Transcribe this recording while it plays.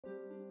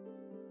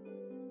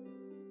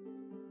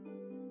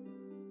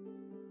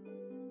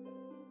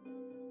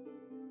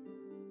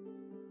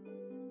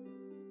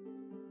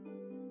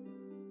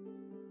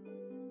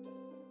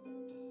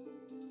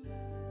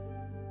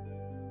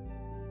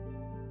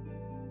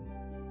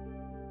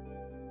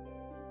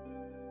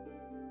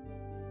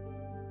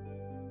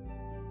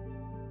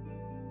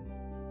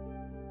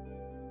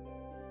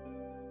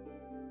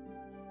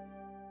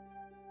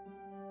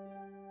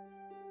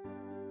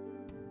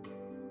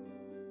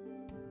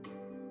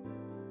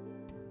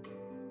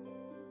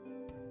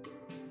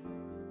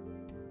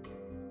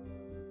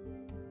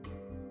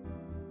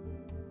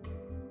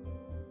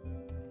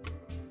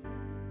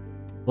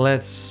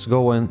let's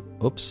go and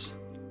oops,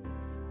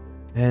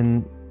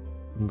 and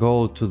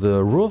go to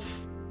the roof.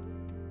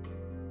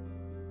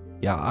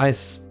 Yeah,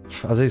 as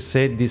I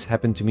said, this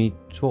happened to me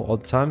 2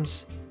 odd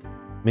times.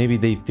 Maybe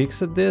they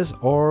fixed this,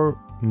 or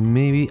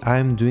maybe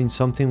I'm doing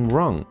something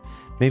wrong.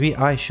 Maybe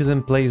I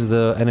shouldn't place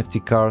the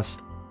NFT cars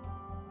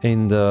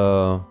in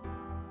the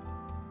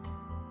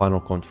panel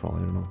control. I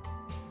don't know.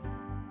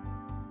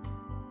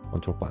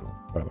 Control panel,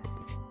 whatever.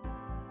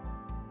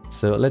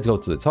 So let's go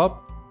to the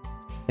top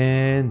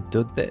and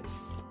do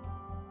this.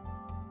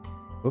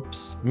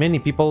 Oops. Many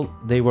people,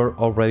 they were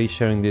already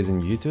sharing this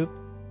in YouTube.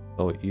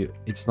 So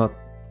it's not...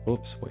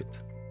 Oops, wait.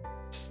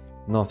 It's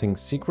nothing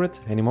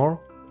secret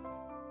anymore.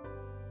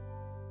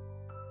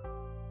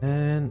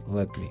 And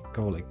let me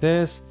go like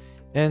this.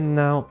 And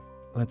now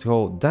let's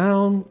go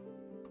down.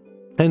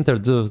 Enter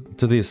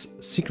to this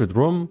secret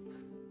room.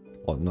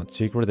 Well, not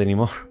secret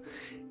anymore.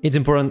 It's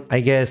important,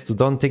 I guess, to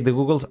don't take the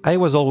Googles. I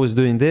was always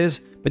doing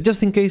this, but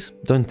just in case,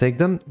 don't take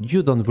them.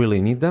 You don't really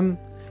need them.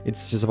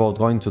 It's just about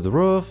going to the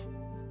roof,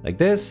 like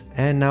this,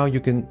 and now you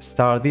can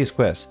start this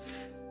quest.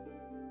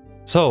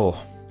 So,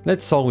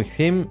 let's solve with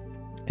him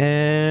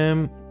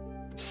and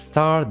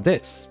start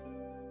this.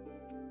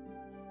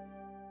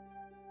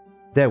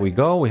 There we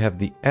go, we have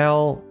the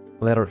L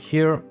letter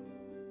here.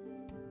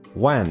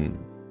 When?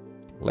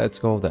 Let's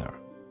go there.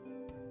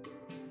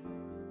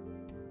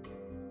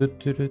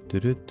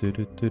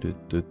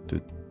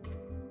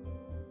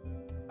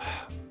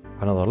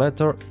 Another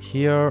letter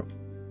here.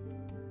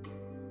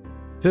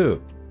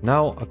 2.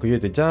 Now a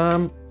coyote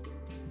jump.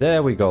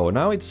 There we go.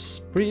 Now it's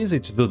pretty easy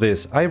to do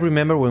this. I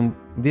remember when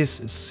this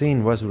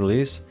scene was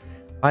released,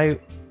 I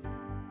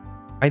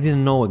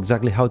didn't know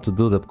exactly how to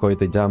do the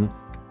coyote jump,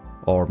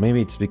 or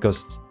maybe it's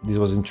because this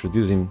was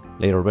introduced in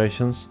later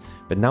versions,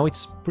 but now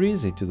it's pretty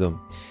easy to do.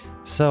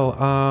 So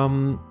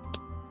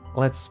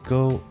let's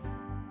go.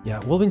 Yeah,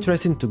 will be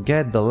interesting to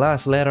get the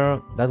last letter,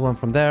 that one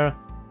from there,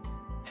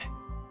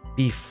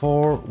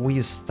 before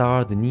we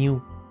start the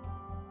new,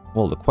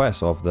 well, the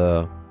quest of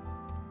the,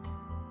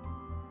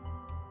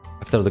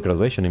 after the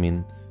graduation, I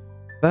mean.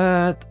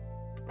 But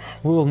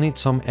we will need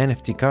some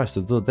NFT cards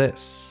to do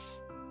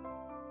this.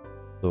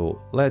 So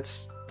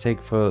let's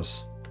take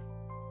first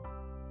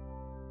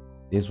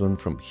this one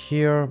from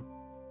here.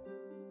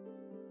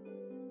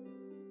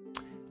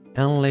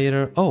 And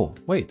later, oh,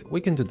 wait, we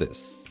can do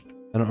this.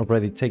 And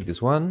already take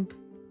this one,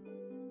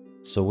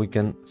 so we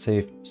can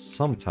save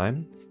some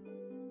time.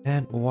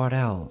 And what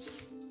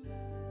else?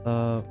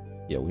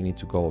 Yeah, we need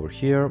to go over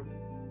here,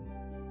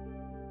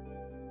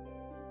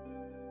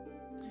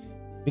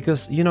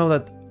 because you know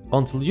that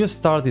until you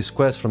start this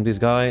quest from this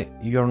guy,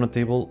 you are not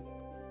able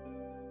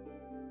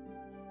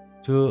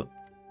to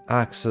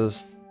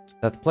access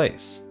that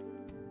place.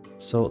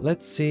 So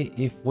let's see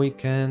if we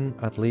can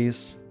at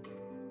least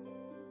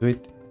do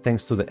it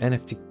thanks to the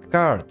NFT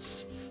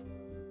cards.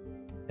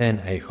 And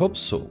I hope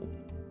so.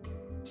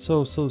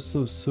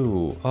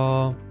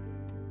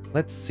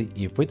 Let's see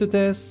if we do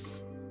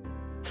this.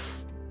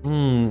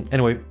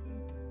 Anyway.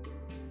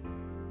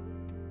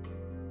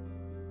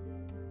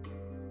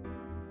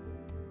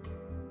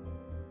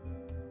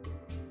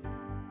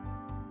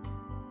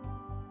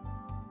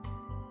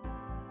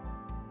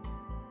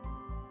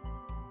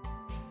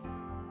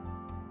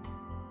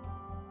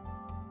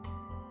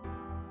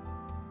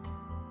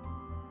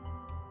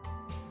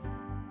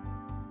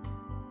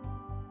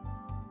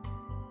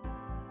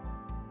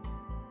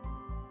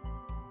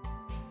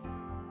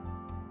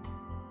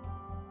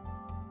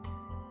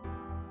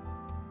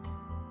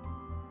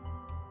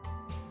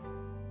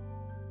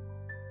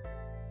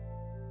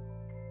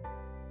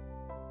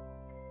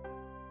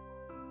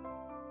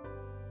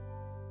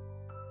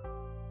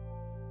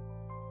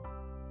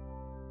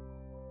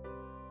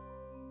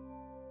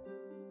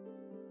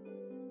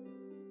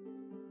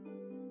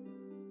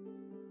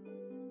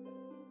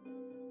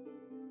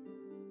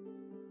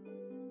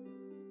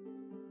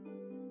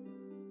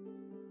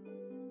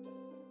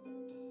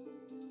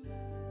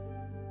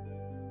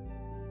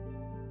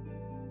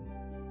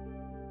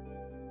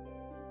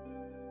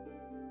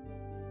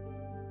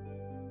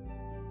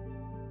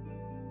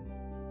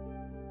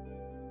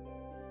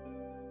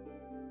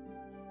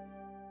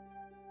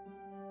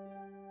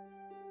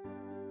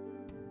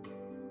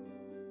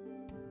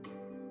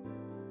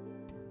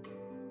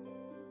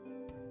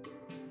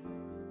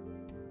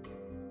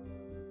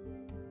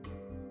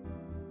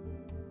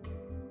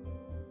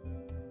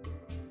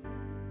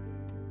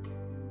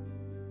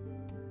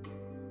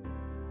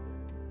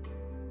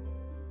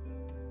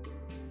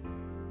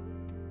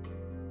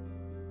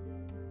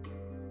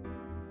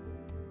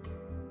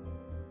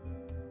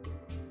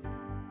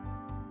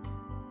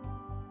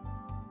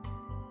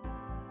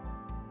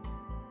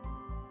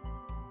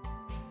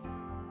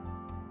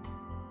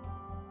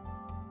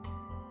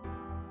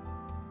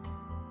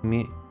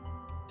 Me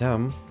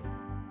jump.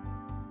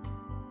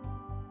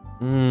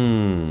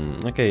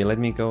 Okay, let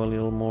me go a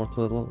little more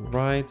to the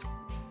right.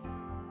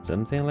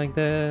 Something like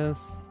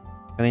this.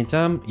 Can I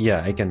jump?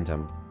 Yeah, I can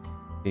jump.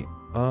 Okay.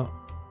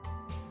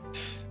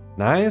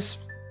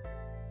 Nice.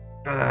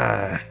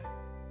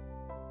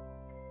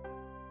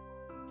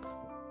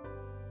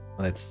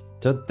 Let's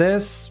do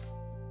this.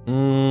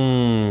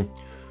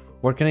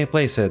 Where can I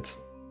place it?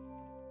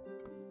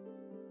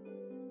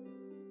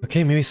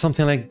 Okay, maybe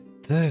something like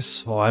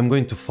this. Oh, I'm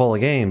going to fall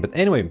again. But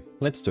anyway,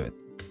 let's do it.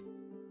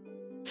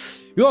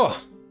 Yo,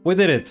 we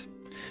did it.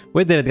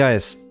 We did it,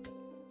 guys.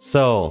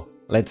 So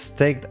let's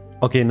take...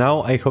 Okay,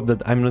 now I hope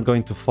that I'm not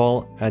going to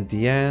fall at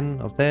the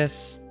end of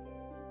this.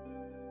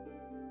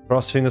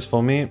 Cross fingers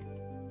for me.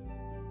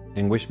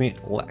 And wish me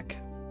luck.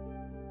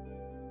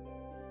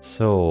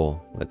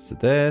 So let's do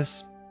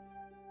this.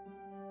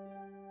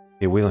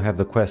 Okay, we don't have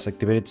the quest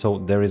activated, so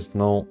there is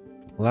no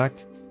luck.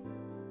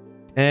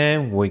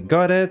 And we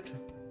got it.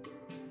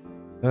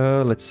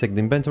 Let's check the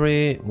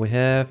inventory. We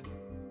have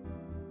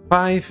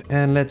 5,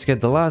 and let's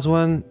get the last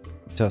one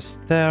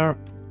just there.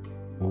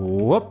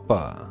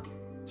 Whoopa,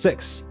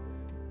 6.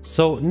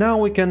 So now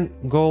we can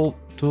go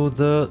to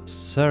the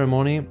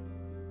ceremony.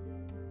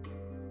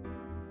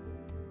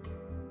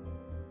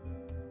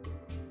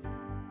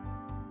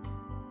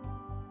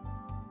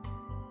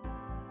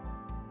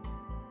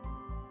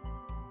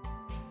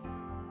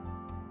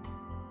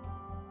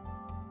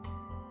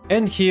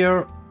 And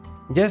here,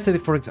 yesterday,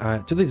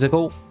 2 days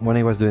ago, when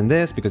I was doing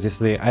this, because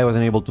yesterday I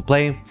wasn't able to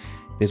play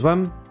this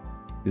one,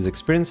 this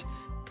experience,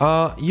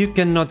 you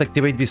cannot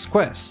activate this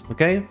quest,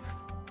 okay?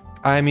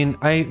 I mean,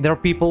 there are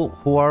people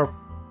who are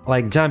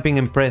like jumping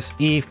and press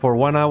E for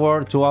 1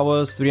 hour, 2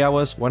 hours, 3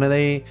 hours, 1 a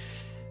day.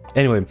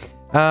 Anyway,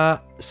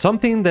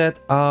 something that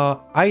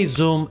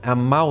iZoom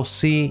and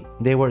Mousey,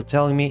 they were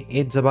telling me,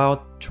 it's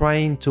about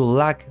trying to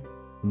lock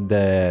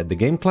the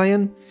game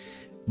client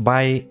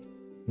by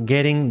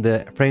getting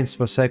the frames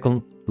per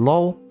second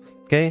low,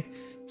 okay?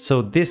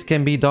 So this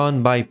can be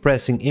done by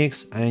pressing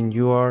X and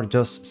you are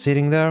just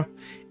sitting there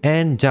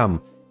and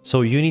jump.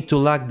 So you need to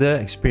lock the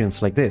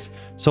experience like this.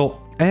 So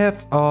I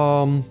have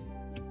from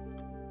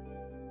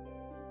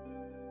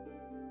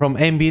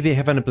NVIDIA, I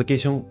have an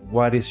application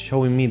what is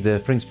showing me the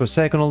frames per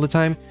second all the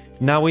time.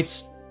 Now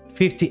it's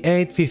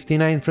 58,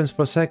 59 frames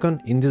per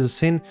second in this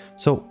scene.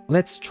 So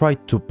let's try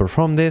to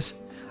perform this.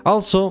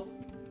 Also,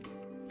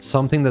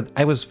 something that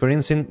I was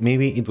experiencing,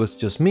 maybe it was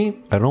just me,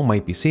 I don't know, my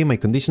PC, my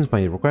conditions,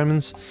 my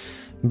requirements,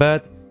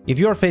 but if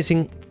you are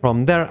facing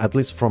from there, at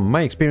least from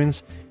my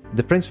experience,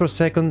 the frames per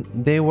second,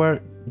 they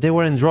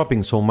weren't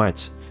dropping so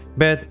much.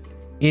 But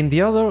in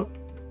the other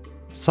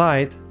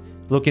side,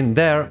 looking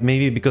there,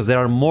 maybe because there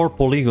are more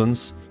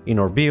polygons in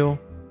our view,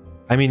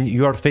 I mean,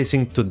 you are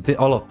facing to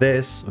all of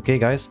this, okay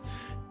guys,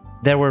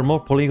 there were more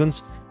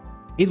polygons.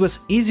 It was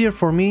easier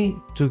for me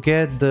to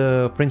get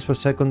the frames per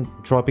second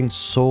dropping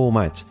so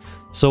much.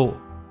 So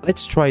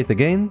let's try it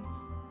again.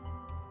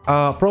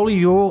 Probably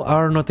you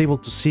are not able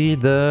to see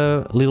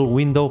the little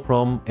window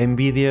from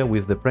NVIDIA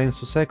with the frames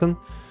per second.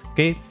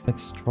 Okay,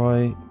 let's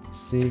try to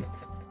see.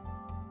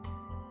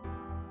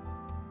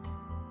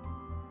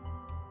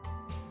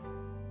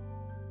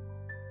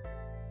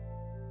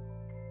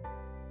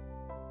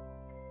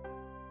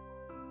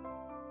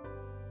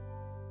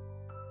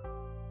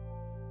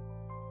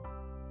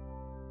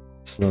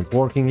 It's not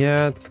working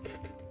yet.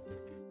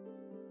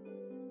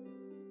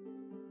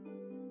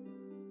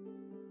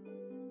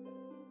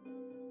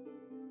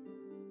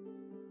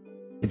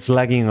 It's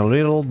lagging a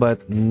little,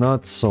 but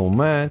not so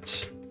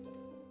much.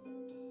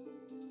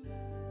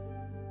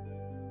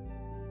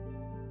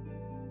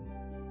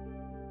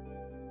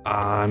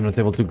 I'm not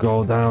able to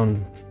go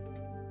down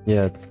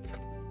yet.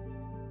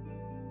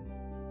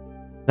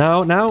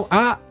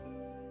 Now,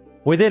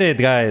 we did it,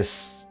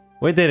 guys.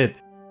 We did it.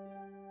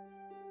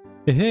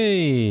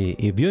 Hey,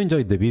 if you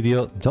enjoyed the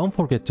video, don't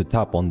forget to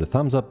tap on the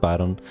thumbs up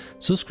button,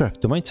 subscribe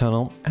to my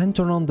channel, and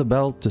turn on the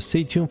bell to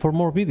stay tuned for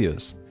more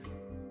videos.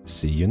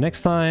 See you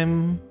next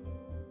time!